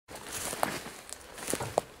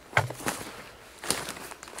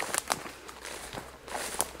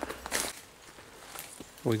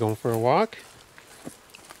Are we going for a walk?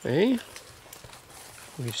 Hey?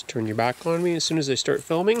 You just turn your back on me as soon as I start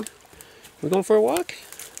filming. We going for a walk?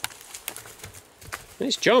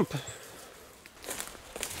 Nice jump.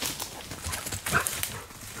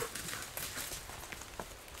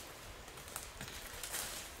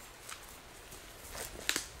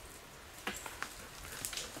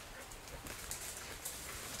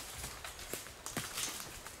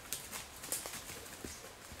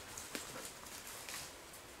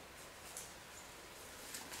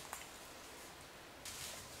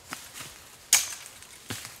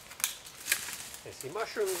 I see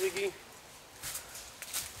mushrooms, Ziggy.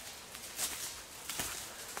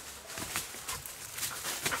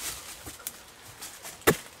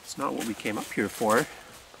 It's not what we came up here for,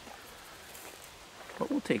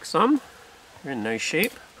 but we'll take some. They're in nice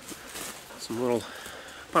shape. Some little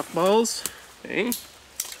puff balls. Okay.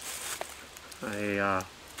 I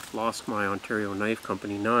lost my Ontario Knife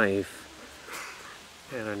Company knife,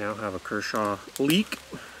 and I now have a Kershaw leek.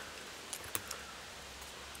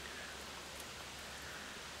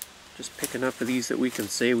 Just picking up of these that we can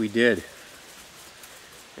say we did.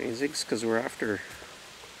 Hey, Zigs, because we're after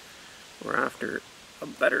a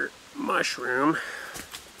better mushroom.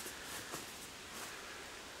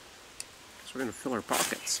 So we're gonna fill our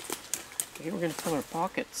pockets. Okay, we're gonna fill our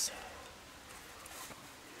pockets.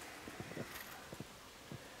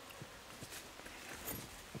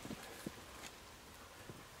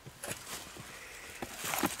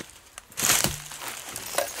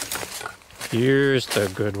 Here's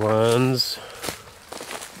the good ones.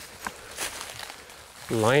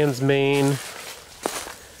 Lion's mane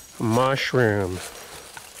mushroom.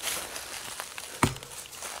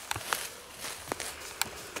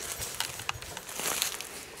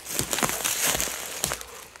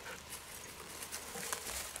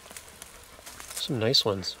 Some nice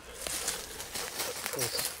ones.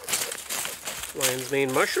 Nice lion's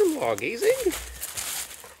mane mushroom log, easy.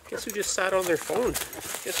 Guess who just sat on their phone?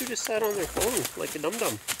 Guess who just sat on their phone like a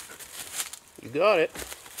dum-dum? You got it.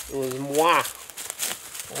 It was moi.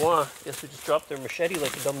 Moi. Guess who just dropped their machete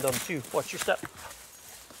like a dum-dum too? Watch your step.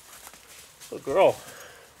 Good girl.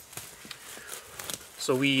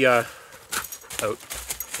 So we out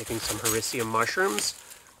taking some hericium mushrooms,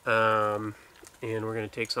 and we're going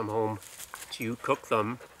to take some home to cook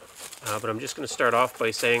them. But I'm just going to start off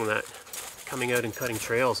by saying that coming out and cutting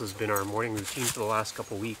trails has been our morning routine for the last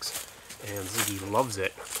couple weeks, and Ziggy loves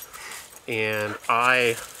it. And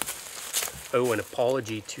I owe an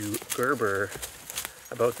apology to Gerber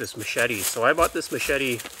about this machete. So I bought this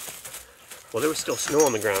machete, well, there was still snow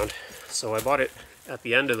on the ground, so I bought it at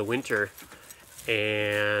the end of the winter,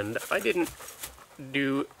 and I didn't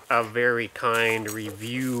do a very kind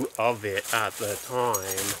review of it at the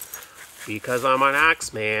time because I'm an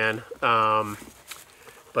axe man.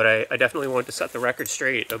 But I definitely want to set the record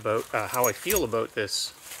straight about how I feel about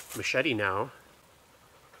this machete now.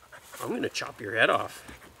 I'm going to chop your head off.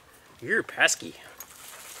 You're pesky.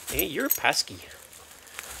 Hey, you're pesky.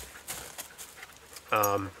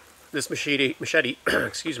 This machete,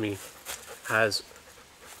 excuse me, has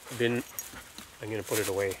been, I'm going to put it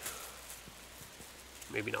away.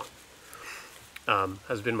 Maybe not.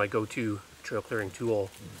 Has been my go-to trail clearing tool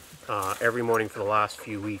every morning for the last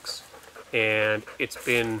few weeks. And it's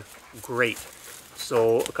been great.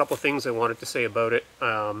 So a couple things I wanted to say about it.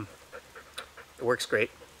 It works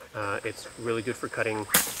great. It's really good for cutting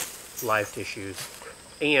live tissues.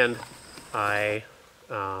 And I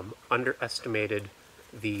underestimated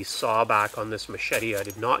the sawback on this machete. I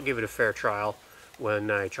did not give it a fair trial when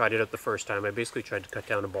I tried it out the first time. I basically tried to cut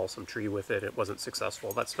down a balsam tree with it. It wasn't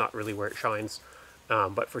successful. That's not really where it shines.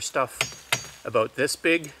 But for stuff about this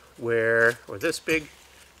big, or this big,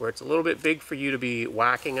 where it's a little bit big for you to be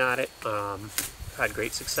whacking at it, I've had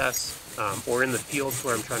great success. Or in the fields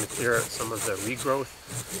where I'm trying to clear out some of the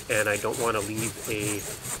regrowth and I don't want to leave a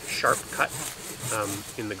sharp cut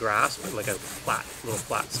in the grass, but like a little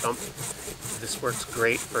flat stump. This works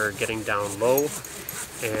great for getting down low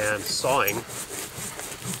and sawing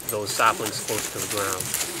those saplings close to the ground.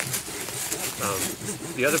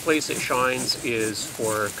 The other place it shines is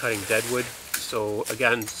for cutting deadwood. So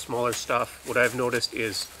again, smaller stuff. What I've noticed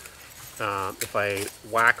is if I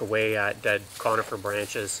whack away at dead conifer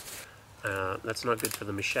branches, that's not good for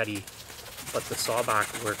the machete, but the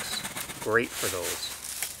sawback works great for those.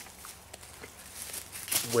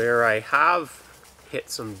 Where I have hit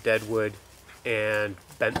some deadwood and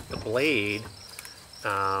bent the blade,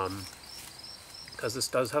 because this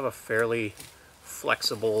does have a fairly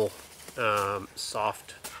flexible,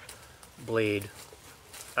 soft blade,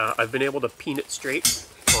 I've been able to peen it straight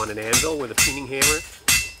on an anvil with a peening hammer,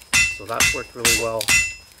 so that's worked really well.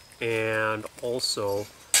 and also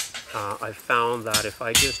I found that if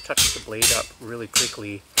I just touch the blade up really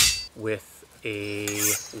quickly with a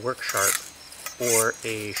work sharp or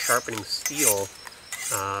a sharpening steel,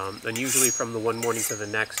 then usually from the one morning to the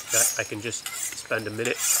next, that I can just spend a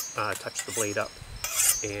minute, touch the blade up,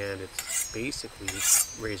 and it's basically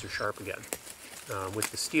razor sharp again with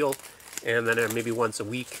the steel. And then maybe once a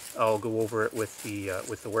week I'll go over it with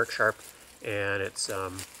the work sharp, and it's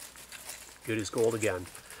good as gold again.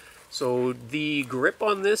 So the grip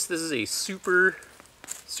on this is a super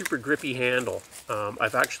grippy handle.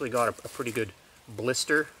 I've actually got a pretty good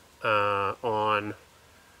blister on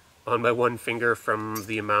my one finger from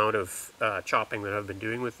the amount of chopping that I've been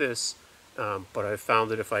doing with this. But I've found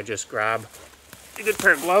that if I just grab a good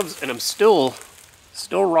pair of gloves, and I'm still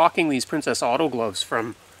rocking these Princess Auto gloves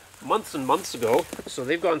from months and months ago, so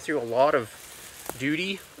they've gone through a lot of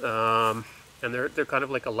duty, and they're kind of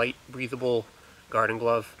like a light, breathable garden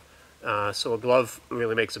glove. So a glove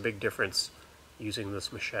really makes a big difference using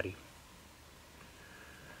this machete.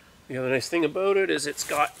 The other nice thing about it is it's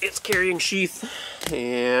got its carrying sheath,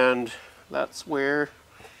 and that's where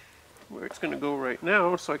it's going to go right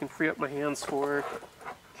now, so I can free up my hands for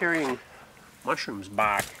carrying mushrooms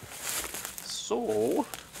back. So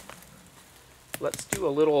let's do a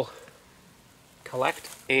little collect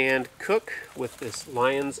and cook with this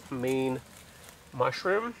lion's mane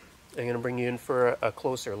mushroom. I'm going to bring you in for a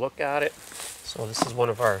closer look at it. So this is one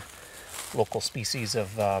of our local species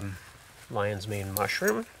of lion's mane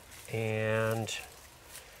mushroom, and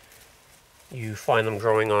you find them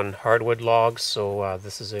growing on hardwood logs. So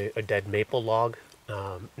this is a dead maple log.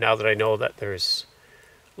 Now that I know that there's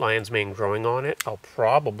lion's mane growing on it, I'll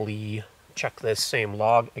probably check this same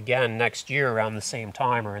log again next year around the same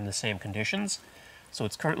time or in the same conditions. So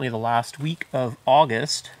it's currently the last week of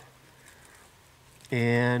August,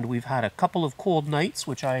 and we've had a couple of cold nights,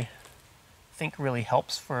 which I think really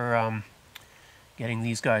helps for getting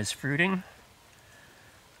these guys fruiting.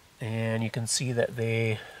 And you can see that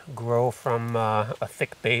they grow from a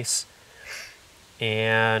thick base,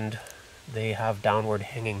 and they have downward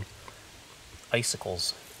hanging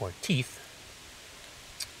icicles or teeth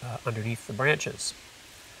underneath the branches.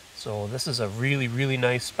 So this is a really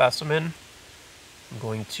nice specimen. I'm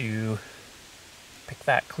going to pick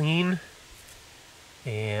that clean,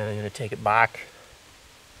 and I'm going to take it back.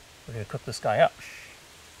 We're going to cook this guy up.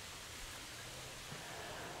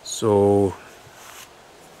 So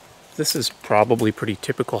this is probably pretty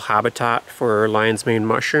typical habitat for lion's mane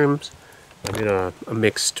mushrooms. I'm in a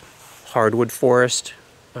mixed hardwood forest.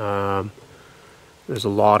 There's a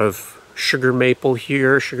lot of sugar maple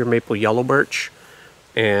here, sugar maple yellow birch,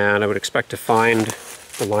 and I would expect to find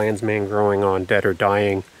the lion's mane growing on dead or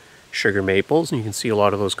dying sugar maples, and you can see a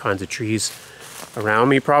lot of those kinds of trees around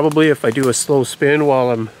me probably if I do a slow spin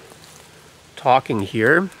while I'm talking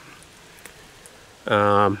here.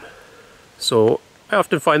 So I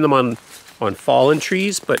often find them on fallen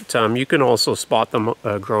trees, but you can also spot them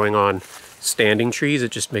growing on standing trees.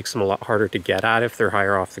 It just makes them a lot harder to get at if they're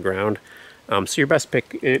higher off the ground. So your best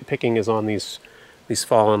picking is on these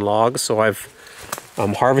fallen logs. So I've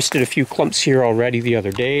harvested a few clumps here already the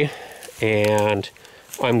other day, and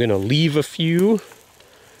I'm going to leave a few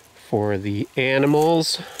for the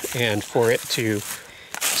animals and for it to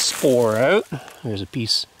spore out. There's a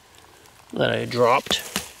piece that I dropped.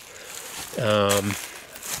 And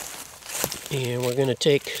we're going to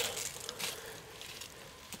take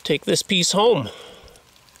this piece home,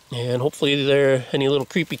 and hopefully any little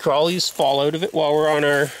creepy crawlies fall out of it while we're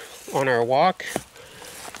on our walk.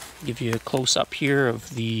 Give you a close up here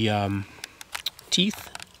of the teeth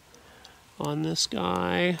on this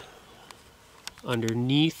guy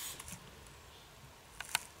underneath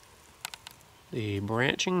the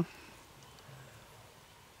branching.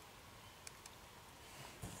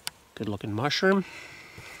 Good looking mushroom.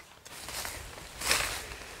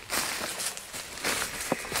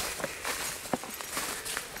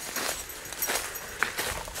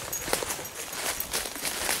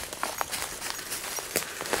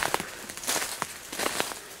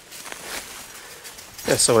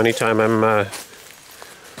 Yeah, so anytime I'm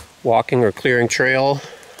walking or clearing trail,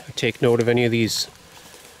 I take note of any of these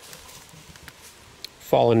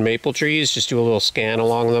fallen maple trees, just do a little scan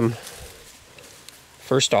along them.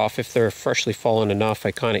 First off, if they're freshly fallen enough,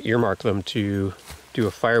 I kind of earmark them to do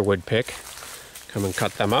a firewood pick, come and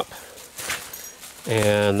cut them up.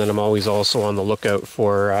 And then I'm always also on the lookout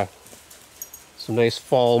for some nice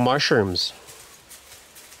fall mushrooms.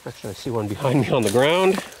 Actually, I see one behind me on the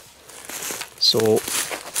ground. So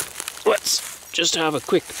let's just have a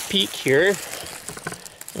quick peek here.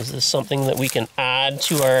 Is this something that we can add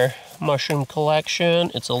to our mushroom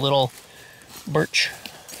collection. It's a little birch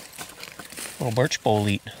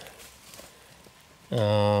bolete.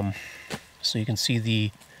 So you can see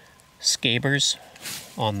the scabers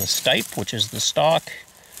on the stipe, which is the stalk.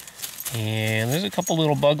 And there's a couple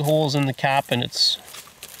little bug holes in the cap, and it's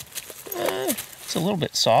a little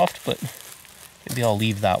bit soft, but maybe I'll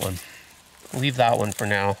leave that one. I'll leave that one for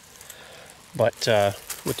now. But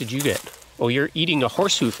what did you get? Oh, you're eating a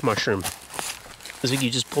horsehoof mushroom. I think you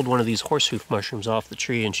just pulled one of these horsehoof mushrooms off the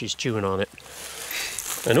tree and she's chewing on it.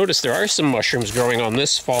 I noticed there are some mushrooms growing on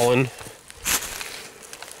this fallen.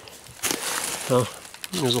 Oh,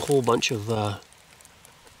 there's a whole bunch of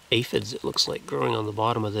aphids, it looks like, growing on the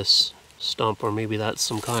bottom of this stump, or maybe that's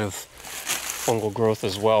some kind of fungal growth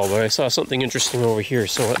as well. But I saw something interesting over here,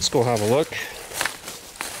 so let's go have a look.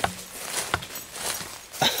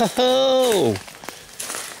 Oh!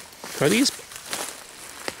 Are these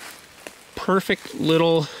perfect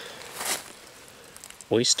little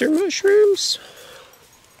oyster mushrooms?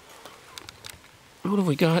 What have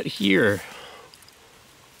we got here?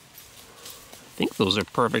 I think those are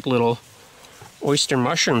perfect little oyster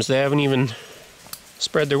mushrooms. They haven't even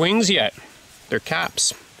spread their wings yet. They're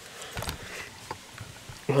caps.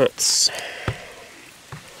 Let's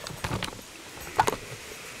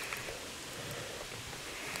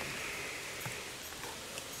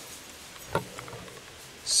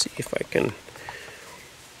see if I can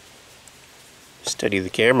steady the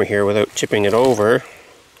camera here without tipping it over.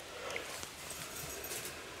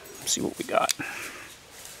 Let's see what we got.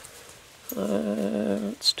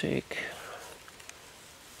 Let's take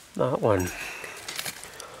that one.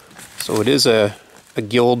 So it is a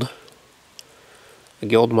gilled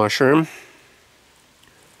mushroom,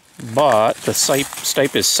 but the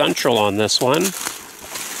stipe is central on this one.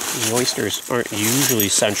 The oysters aren't usually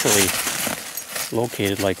centrally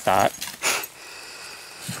located like that.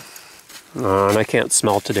 And I can't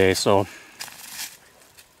smell today, so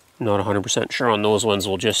I'm not 100% sure on those ones.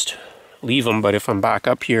 We'll just leave them, but if I'm back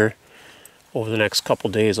up here over the next couple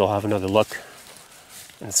days, I'll have another look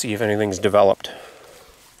and see if anything's developed.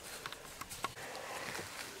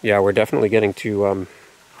 Yeah, we're definitely getting to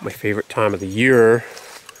my favorite time of the year.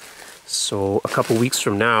 So a couple weeks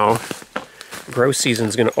from now, grouse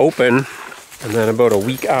season's going to open, and then about a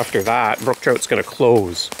week after that, brook trout's going to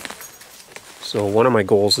close. So one of my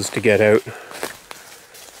goals is to get out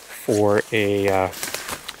for a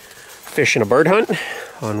fish and a bird hunt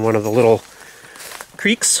on one of the little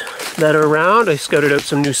creeks that are around. I scouted out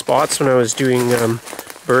some new spots when I was doing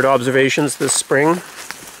bird observations this spring.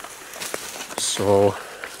 So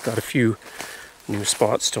got a few new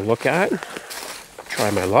spots to look at, try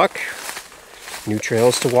my luck, new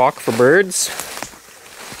trails to walk for birds.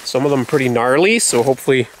 Some of them pretty gnarly, so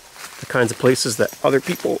hopefully the kinds of places that other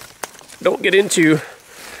people don't get into,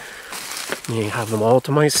 I have them all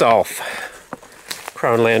to myself.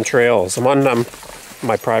 Crown land trails. I'm on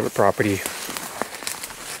my private property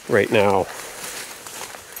right now.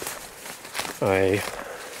 I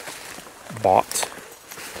bought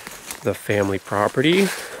the family property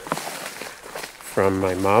from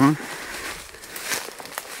my mom,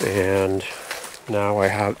 and now I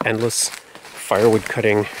have endless firewood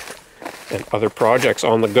cutting and other projects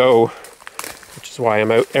on the go, which is why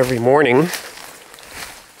I'm out every morning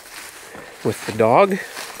with the dog,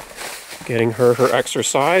 getting her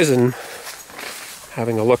exercise and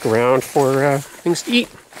having a look around for things to eat,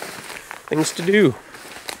 things to do.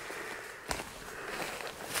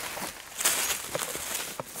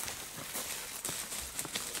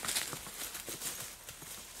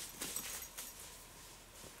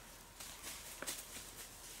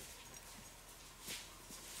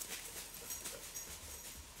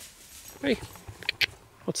 Hey,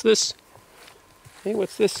 what's this? Hey,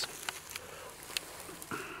 what's this?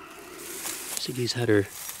 Siggy's had her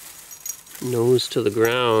nose to the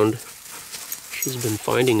ground. She's been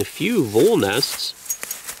finding a few vole nests,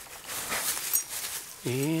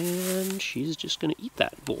 and she's just gonna eat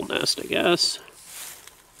that vole nest, I guess.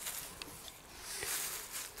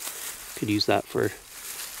 Could use that for,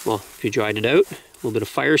 well, if you dried it out, a little bit of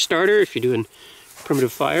fire starter if you're doing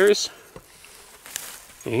primitive fires.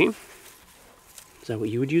 Okay. Is that what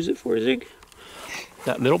you would use it for, Zig?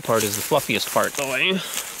 That middle part is the fluffiest part, though, eh?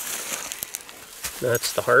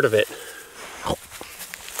 That's the heart of it.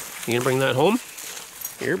 You gonna bring that home?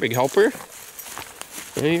 You're a big helper.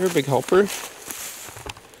 Yeah, you're a big helper.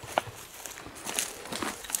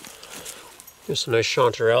 There's some nice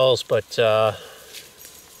chanterelles, but the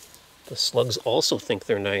slugs also think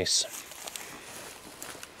they're nice.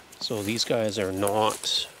 So these guys are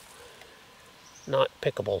not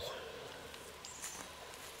pickable.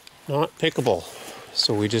 Not pickable.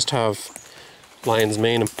 So we just have lion's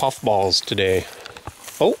mane and puffballs today.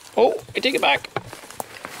 Oh, I take it back.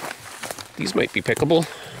 These might be pickable.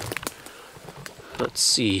 Let's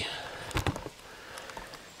see.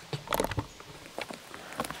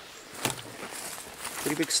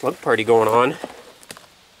 Pretty big slug party going on.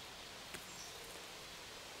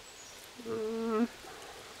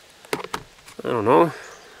 I don't know.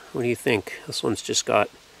 What do you think? This one's just got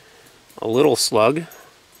a little slug.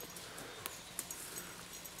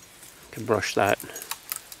 Can brush that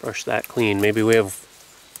clean. Maybe we have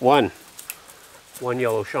one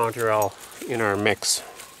yellow chanterelle in our mix.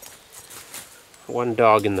 One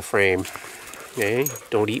dog in the frame. Okay,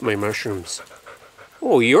 don't eat my mushrooms.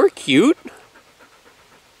 Oh, you're cute.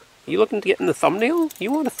 You looking to get in the thumbnail?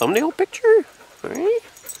 You want a thumbnail picture? All right.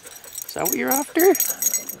 Is that what you're after?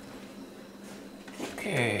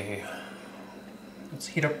 Okay. Let's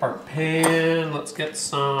heat up our pan. Let's get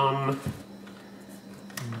some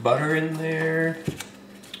butter in there.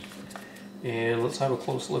 And let's have a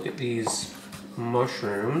close look at these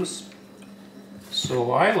mushrooms.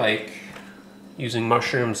 So I like using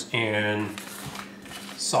mushrooms in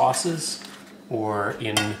sauces or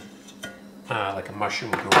in like a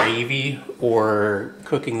mushroom gravy, or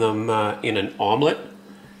cooking them in an omelet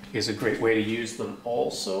is a great way to use them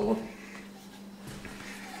also.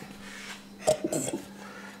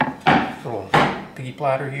 Little piggy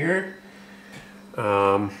platter here.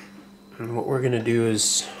 And what we're going to do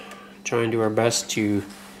is try and do our best to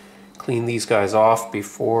clean these guys off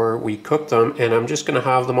before we cook them, and I'm just going to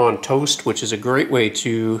have them on toast, which is a great way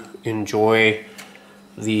to enjoy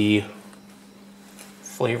the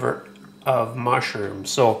flavor of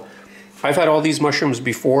mushrooms. So I've had all these mushrooms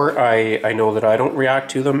before. I know that I don't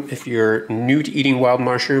react to them. If you're new to eating wild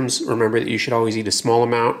mushrooms, remember that you should always eat a small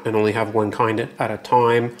amount and only have one kind at a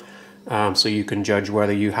time, so you can judge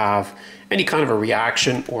whether you have any kind of a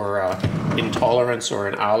reaction or intolerance or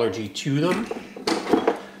an allergy to them.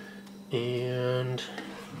 And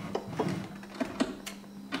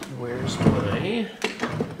where's my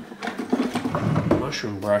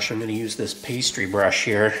mushroom brush? I'm going to use this pastry brush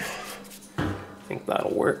here. I think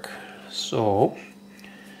that'll work. So,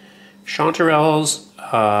 chanterelles,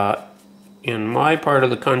 in my part of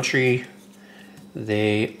the country,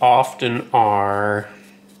 they often are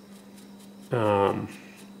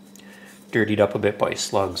dirtied up a bit by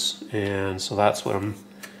slugs, and so that's what I'm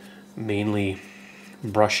mainly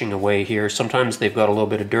brushing away here. Sometimes they've got a little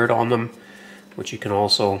bit of dirt on them, which you can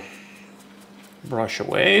also brush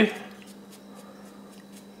away.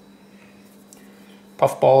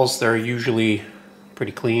 Puffballs, they're usually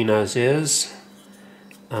pretty clean as is.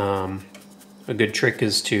 A good trick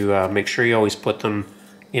is to make sure you always put them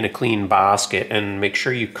in a clean basket, and make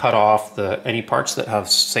sure you cut off any parts that have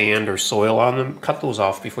sand or soil on them. Cut those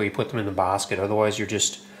off before you put them in the basket, otherwise you're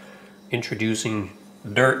just introducing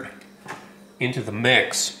dirt into the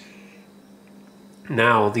mix.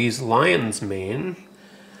 Now these lion's mane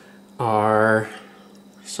are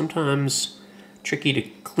sometimes tricky to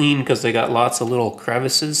clean because they got lots of little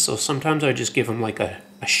crevices, so sometimes I just give them like a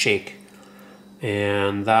shake,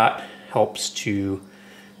 and that helps to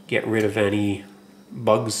get rid of any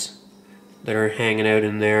bugs that are hanging out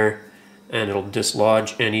in there, and it'll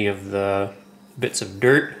dislodge any of the bits of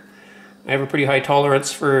dirt. I have a pretty high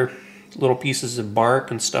tolerance for little pieces of bark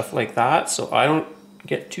and stuff like that, so I don't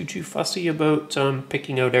get too fussy about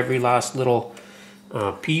picking out every last little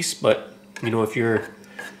piece. But you know, if you're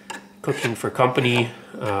cooking for company,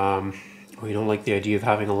 or you don't like the idea of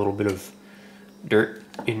having a little bit of dirt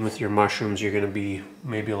in with your mushrooms, you're going to be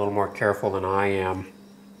maybe a little more careful than I am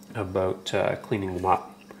about cleaning them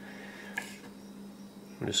up.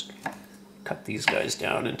 I'll just cut these guys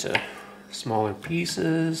down into smaller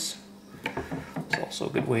pieces. It's also a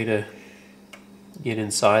good way to get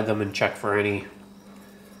inside them and check for any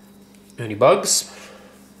bugs.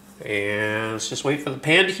 And let's just wait for the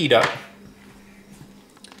pan to heat up.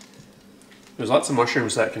 There's lots of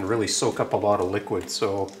mushrooms that can really soak up a lot of liquid,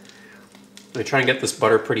 so I try and get this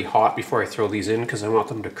butter pretty hot before I throw these in because I want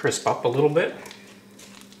them to crisp up a little bit.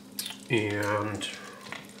 And I'm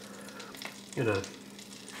gonna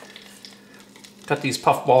cut these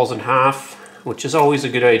puff balls in half, which is always a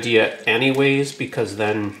good idea anyways, because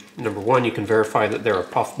then number one, you can verify that they're a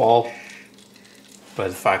puff ball by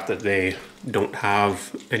the fact that they don't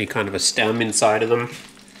have any kind of a stem inside of them.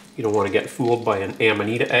 You don't want to get fooled by an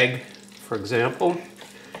amanita egg, for example.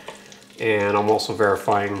 And I'm also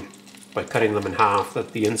verifying by cutting them in half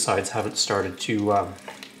that the insides haven't started to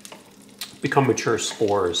become mature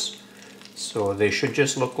spores. So they should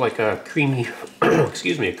just look like a creamy,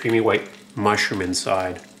 excuse me, a creamy white mushroom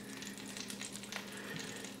inside.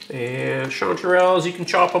 And chanterelles, you can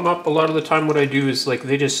chop them up. A lot of the time what I do is like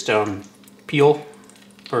they just peel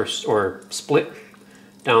or split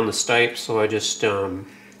down the stipe, so I just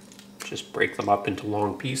break them up into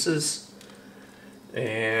long pieces.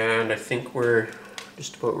 And I think we're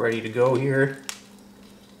just about ready to go here.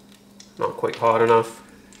 Not quite hot enough.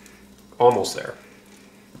 Almost there.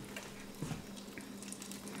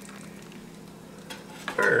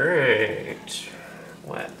 Alright,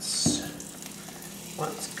 let's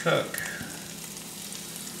cook.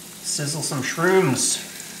 Sizzle some shrooms.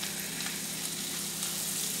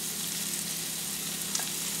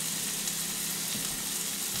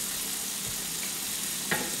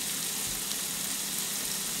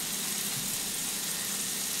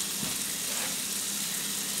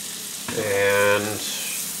 And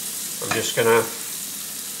I'm just gonna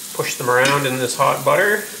push them around in this hot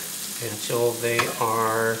butter until they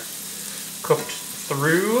are cooked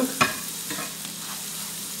through.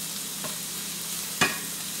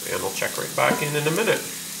 And I'll check right back in a minute.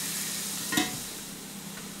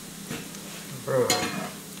 Right.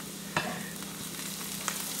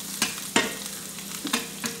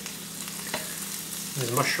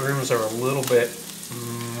 These mushrooms are a little bit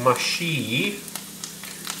mushy,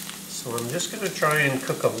 so I'm just going to try and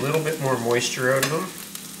cook a little bit more moisture out of them.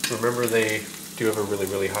 Remember, they do have a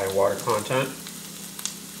really high water content,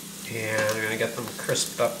 and I'm going to get them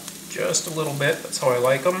crisped up just a little bit. That's how I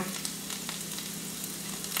like them.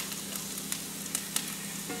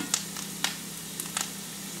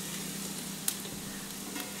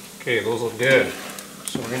 Okay, those look good.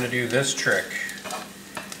 So we're going to do this trick.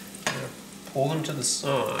 I'm going to pull them to the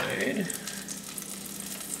side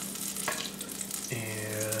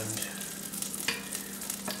and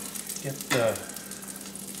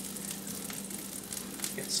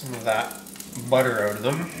get some of that butter out of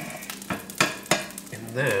them. And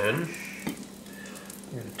then I'm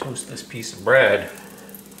going to toast this piece of bread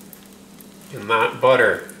in that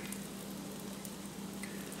butter.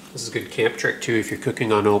 This is a good camp trick too if you're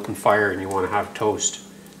cooking on open fire and you want to have toast.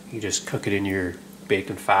 You just cook it in your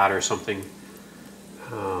bacon fat or something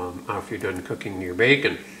after you're done cooking your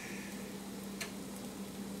bacon.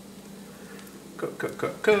 Cook, cook,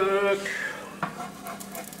 cook, cook.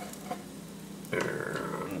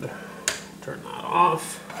 And turn that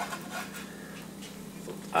off.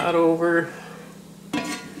 Flip that over.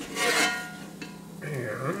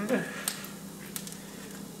 And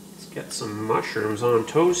get some mushrooms on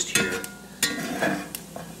toast here.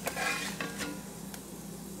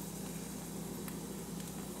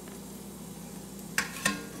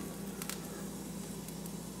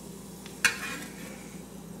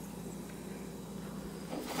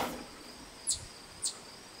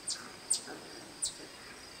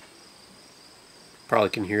 Probably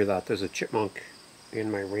can hear that. There's a chipmunk in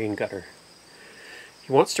my rain gutter.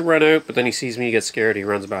 He wants to run out, but then he sees me, he gets scared, he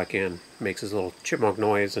runs back in. Makes his little chipmunk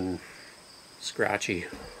noise and scratchy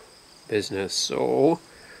business. So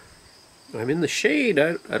I'm in the shade.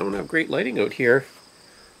 I don't have great lighting out here,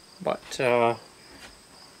 but a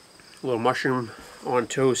little mushroom on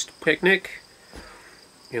toast picnic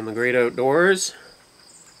in the great outdoors.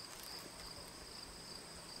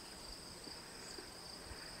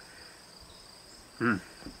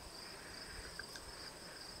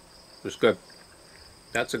 It's good.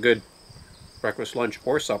 That's a good breakfast, lunch,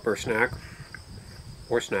 or supper snack.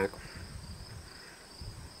 Or snack.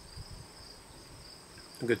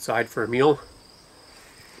 A good side for a meal.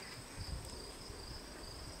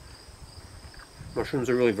 Mushrooms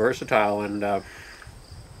are really versatile, and if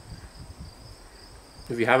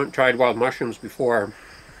you haven't tried wild mushrooms before,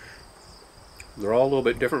 they're all a little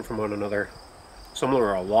bit different from one another. Some of them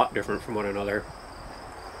are a lot different from one another.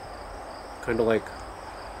 Kind of like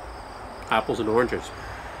apples and oranges.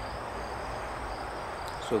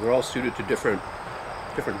 So they're all suited to different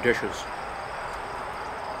dishes.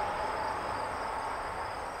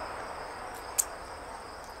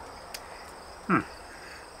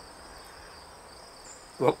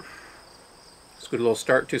 Well, it's a good little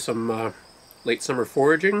start to some late summer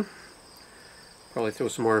foraging. Probably throw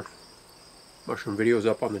some more mushroom videos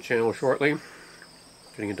up on the channel shortly.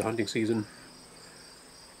 Getting into hunting season.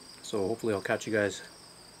 So hopefully I'll catch you guys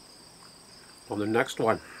on the next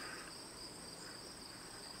one.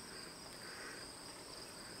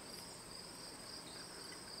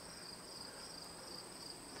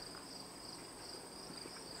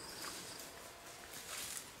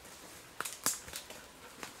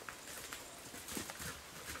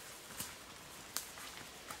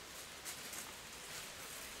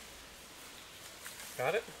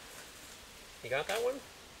 Got it? You got that one?